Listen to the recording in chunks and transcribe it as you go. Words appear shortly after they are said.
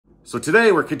So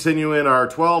today we're continuing our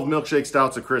 12 Milkshake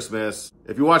Stouts of Christmas.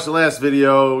 If you watched the last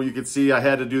video, you can see I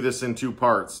had to do this in 2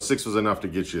 parts. 6 was enough to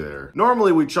get you there.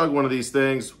 Normally we chug one of these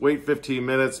things, wait 15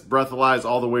 minutes, breathalyze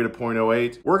all the way to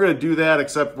 0.08. We're gonna do that,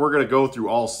 except we're gonna go through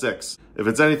all 6. If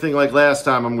it's anything like last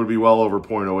time, I'm gonna be well over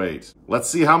 0.08. Let's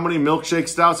see how many Milkshake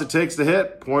Stouts it takes to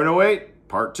hit 0.08,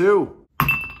 part 2.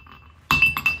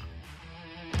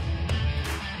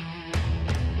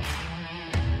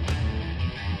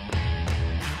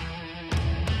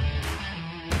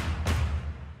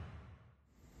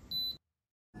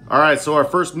 All right, so our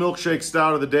first milkshake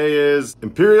stout of the day is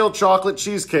Imperial Chocolate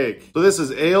Cheesecake. So this is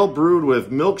ale brewed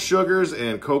with milk sugars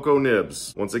and cocoa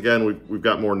nibs. Once again, we've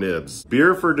got more nibs.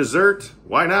 Beer for dessert?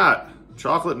 Why not?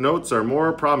 Chocolate notes are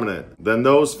more prominent than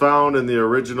those found in the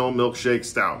original milkshake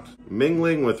stout,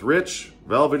 mingling with rich,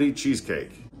 velvety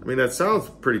cheesecake. I mean, that sounds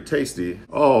pretty tasty.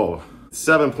 Oh,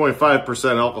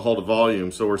 7.5% alcohol to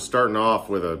volume, so we're starting off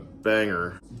with a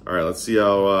banger. All right, let's see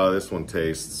how this one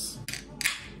tastes.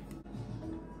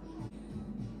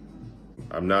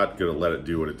 I'm not gonna let it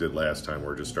do what it did last time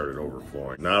where it just started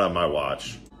overflowing. Not on my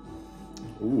watch.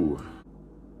 Ooh.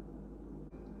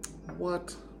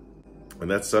 What? And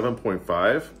that's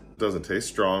 7.5. Doesn't taste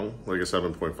strong like a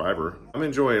 7.5er. I'm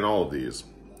enjoying all of these,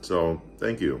 so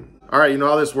thank you. All right, you know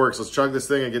how this works. Let's chug this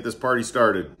thing and get this party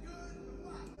started.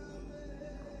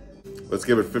 Let's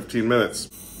give it 15 minutes.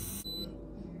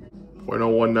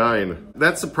 0.019.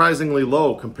 That's surprisingly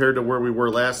low compared to where we were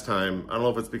last time. I don't know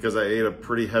if it's because I ate a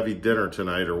pretty heavy dinner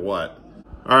tonight or what.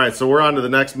 All right, so we're on to the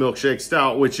next milkshake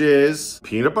stout, which is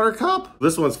Peanut Butter Cup.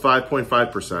 This one's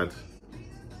 5.5%.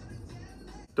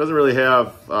 Doesn't really have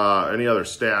any other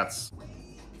stats.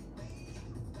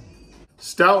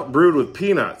 Stout brewed with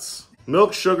peanuts,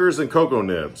 milk sugars, and cocoa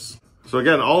nibs. So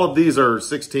again, all of these are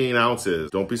 16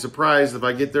 ounces. Don't be surprised if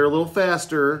I get there a little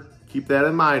faster. Keep that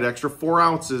in mind, extra 4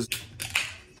 ounces.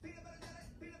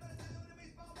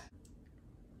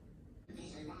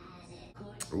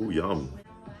 Ooh, yum.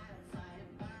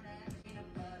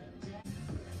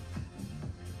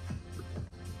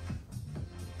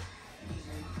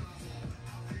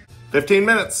 "15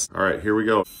 minutes. All right, here we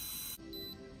go.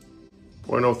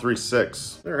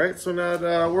 0.036. All right, so not,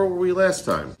 where were we last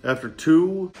time? After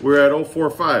 2, we're at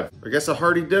 0.45. I guess a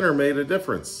hearty dinner made a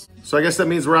difference. So I guess that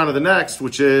means we're on to the next,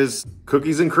 which is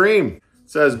cookies and cream. It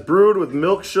says brewed with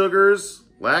milk sugars,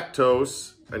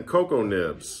 lactose, and cocoa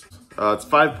nibs. It's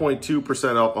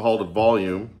 5.2% alcohol to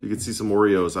volume. You can see some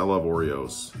Oreos. I love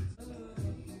Oreos.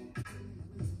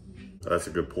 That's a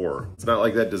good pour. It's not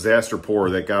like that disaster pour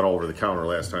that got all over the counter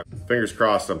last time. Fingers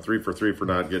crossed, I'm 3 for 3 for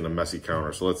not getting a messy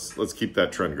counter. So let's keep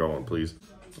that trend going, please.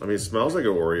 I mean, it smells like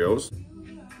Oreos.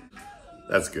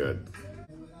 That's good.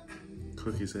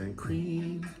 Cookies and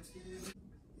cream.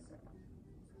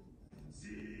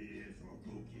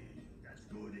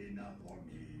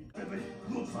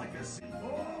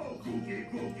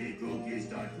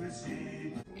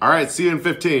 All right, see you in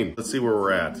 15. Let's see where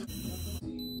we're at.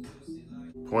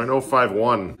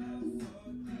 0.051.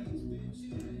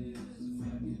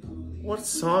 What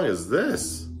song is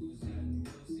this?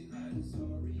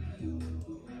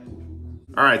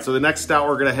 All right, so the next stout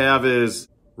we're gonna have is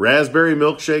Raspberry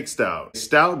Milkshake Stout.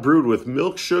 Stout brewed with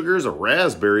milk sugars,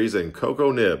 raspberries, and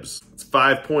cocoa nibs. It's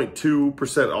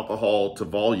 5.2% alcohol to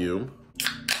volume.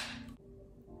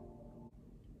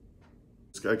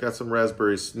 I got some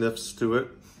raspberry sniffs to it.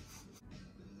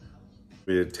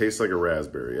 I mean, it tastes like a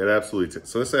raspberry. It absolutely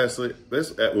tastes. So there's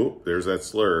that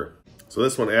slur. So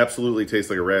this one absolutely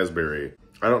tastes like a raspberry.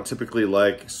 I don't typically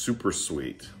like super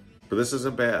sweet, but this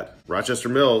isn't bad. Rochester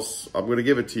Mills, I'm gonna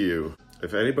give it to you.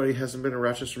 If anybody hasn't been to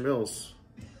Rochester Mills,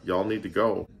 y'all need to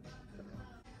go.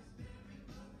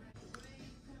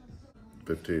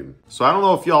 15. So I don't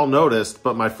know if y'all noticed,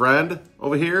 but my friend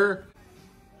over here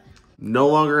no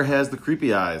longer has the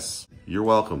creepy eyes. You're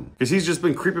welcome. Because he's just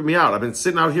been creeping me out. I've been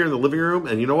sitting out here in the living room,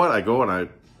 and you know what? I go and I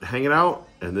hanging out,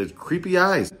 and the creepy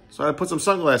eyes. So I put some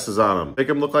sunglasses on him, make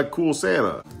him look like cool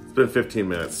Santa. It's been 15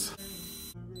 minutes.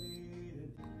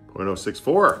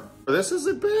 0.064. This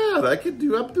isn't bad. I'm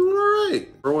doing all right.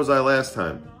 Where was I last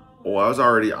time? Oh, I was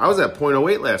at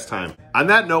 0.08 last time. On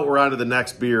that note, we're on to the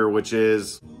next beer, which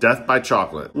is Death by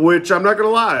Chocolate. Which, I'm not gonna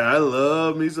lie, I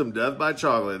love me some Death by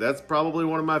Chocolate. That's probably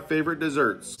one of my favorite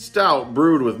desserts. Stout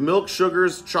brewed with milk,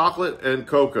 sugars, chocolate, and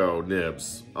cocoa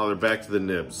nibs. Oh, they're back to the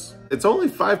nibs. It's only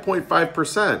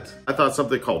 5.5%. I thought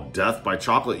something called Death by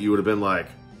Chocolate, you would have been like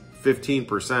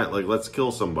 15%, like let's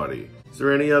kill somebody. Is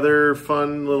there any other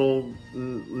fun little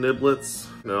niblets?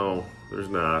 No, there's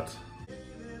not.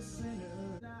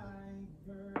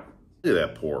 Look at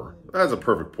that pour. That's a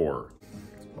perfect pour.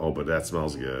 Oh, but that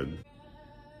smells good.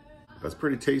 That's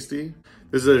pretty tasty.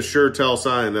 This is a sure tell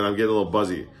sign that I'm getting a little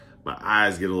buzzy. My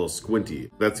eyes get a little squinty.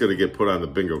 That's gonna get put on the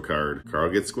bingo card. Karl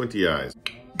gets squinty eyes.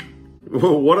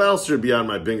 What else should be on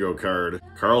my bingo card?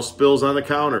 Karl spills on the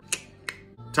counter.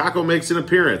 Taco makes an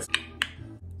appearance.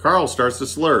 Karl starts to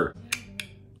slur.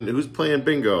 Who's playing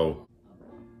bingo?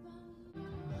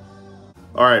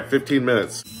 All right, 15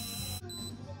 minutes.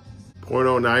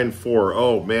 0.094.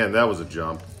 Oh man, that was a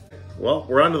jump. Well,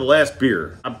 we're on to the last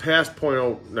beer. I'm past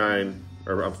 0.09,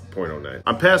 or I'm 0.09.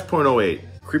 I'm past 0.08.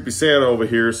 Creepy Santa over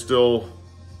here is still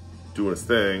doing his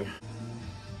thing.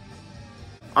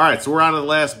 All right, so we're on to the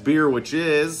last beer, which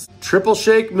is Triple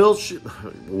Shake Milkshake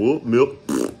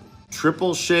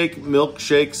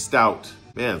Stout.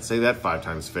 Man, say that 5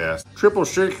 times fast. Triple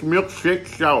Shake Milkshake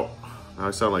Stout. Now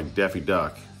I sound like Daffy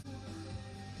Duck.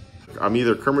 I'm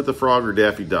either Kermit the Frog or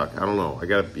Daffy Duck. I don't know. I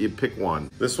gotta pick one.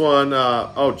 This one,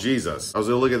 oh Jesus. I was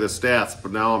gonna look at the stats,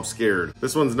 but now I'm scared.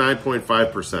 This one's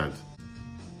 9.5%.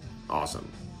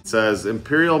 Awesome. It says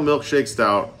Imperial Milkshake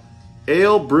Stout.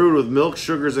 Ale brewed with milk,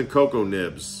 sugars, and cocoa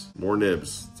nibs. More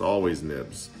nibs. It's always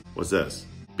nibs. What's this?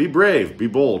 Be brave, be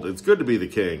bold. It's good to be the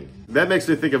king. That makes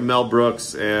me think of Mel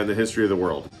Brooks and The History of the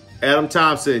World. Adam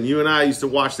Thompson, you and I used to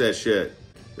watch that shit.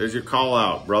 There's your call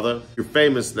out, brother. You're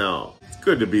famous now. It's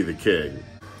good to be the king.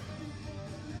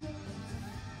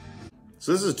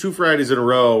 So this is 2 Fridays in a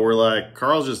row where like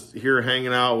Karl's just here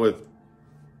hanging out with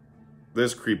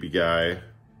this creepy guy.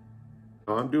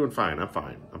 Oh, I'm doing fine. I'm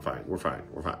fine. I'm fine. We're fine.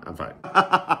 We're fine. I'm fine.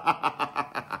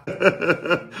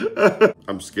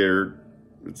 I'm scared.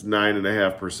 It's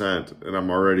 9.5%, and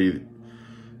I'm already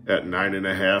at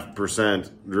 9.5%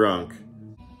 drunk.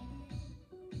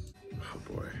 Oh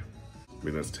boy. I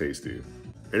mean, that's tasty.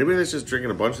 Anybody that's just drinking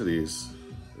a bunch of these,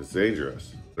 it's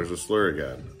dangerous. There's a slur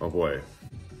again. Oh boy.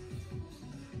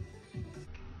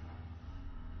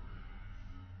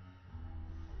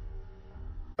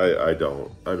 I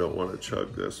don't want to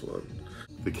chug this one.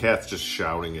 The cat's just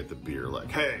shouting at the beer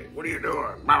like, hey, what are you doing?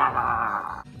 All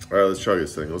right, let's chug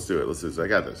this thing. Let's do it. Let's do this. I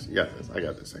got this. You got this. I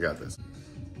got this. I got this.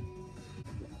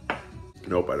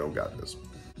 Nope, I don't got this.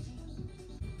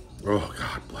 Oh,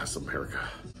 God bless America.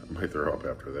 I might throw up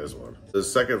after this one. The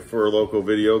second Four Loko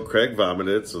video, Craig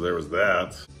vomited, so there was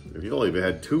that. If he only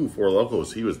had 2 Four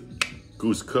Lokos, he was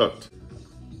goose cooked.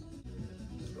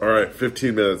 All right,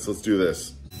 15 minutes. Let's do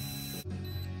this.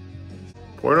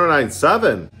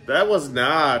 0.097. That was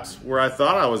not where I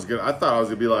thought I was gonna. I thought I was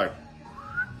gonna be like.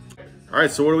 All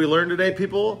right, so what do we learn today,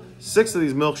 people? 6 of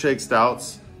these milkshake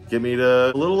stouts get me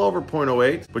to a little over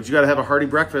 0.08, but you gotta have a hearty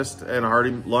breakfast and a hearty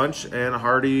lunch and a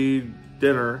hearty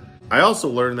dinner. I also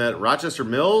learned that Rochester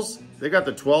Mills, they got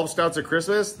the 12 stouts of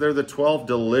Christmas. They're the 12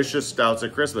 delicious stouts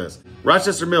of Christmas.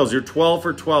 Rochester Mills, you're 12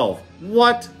 for 12.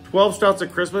 What? 12 stouts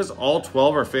of Christmas? All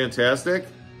 12 are fantastic?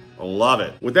 I love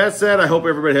it. With that said, I hope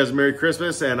everybody has a Merry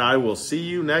Christmas, and I will see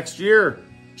you next year.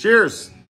 Cheers.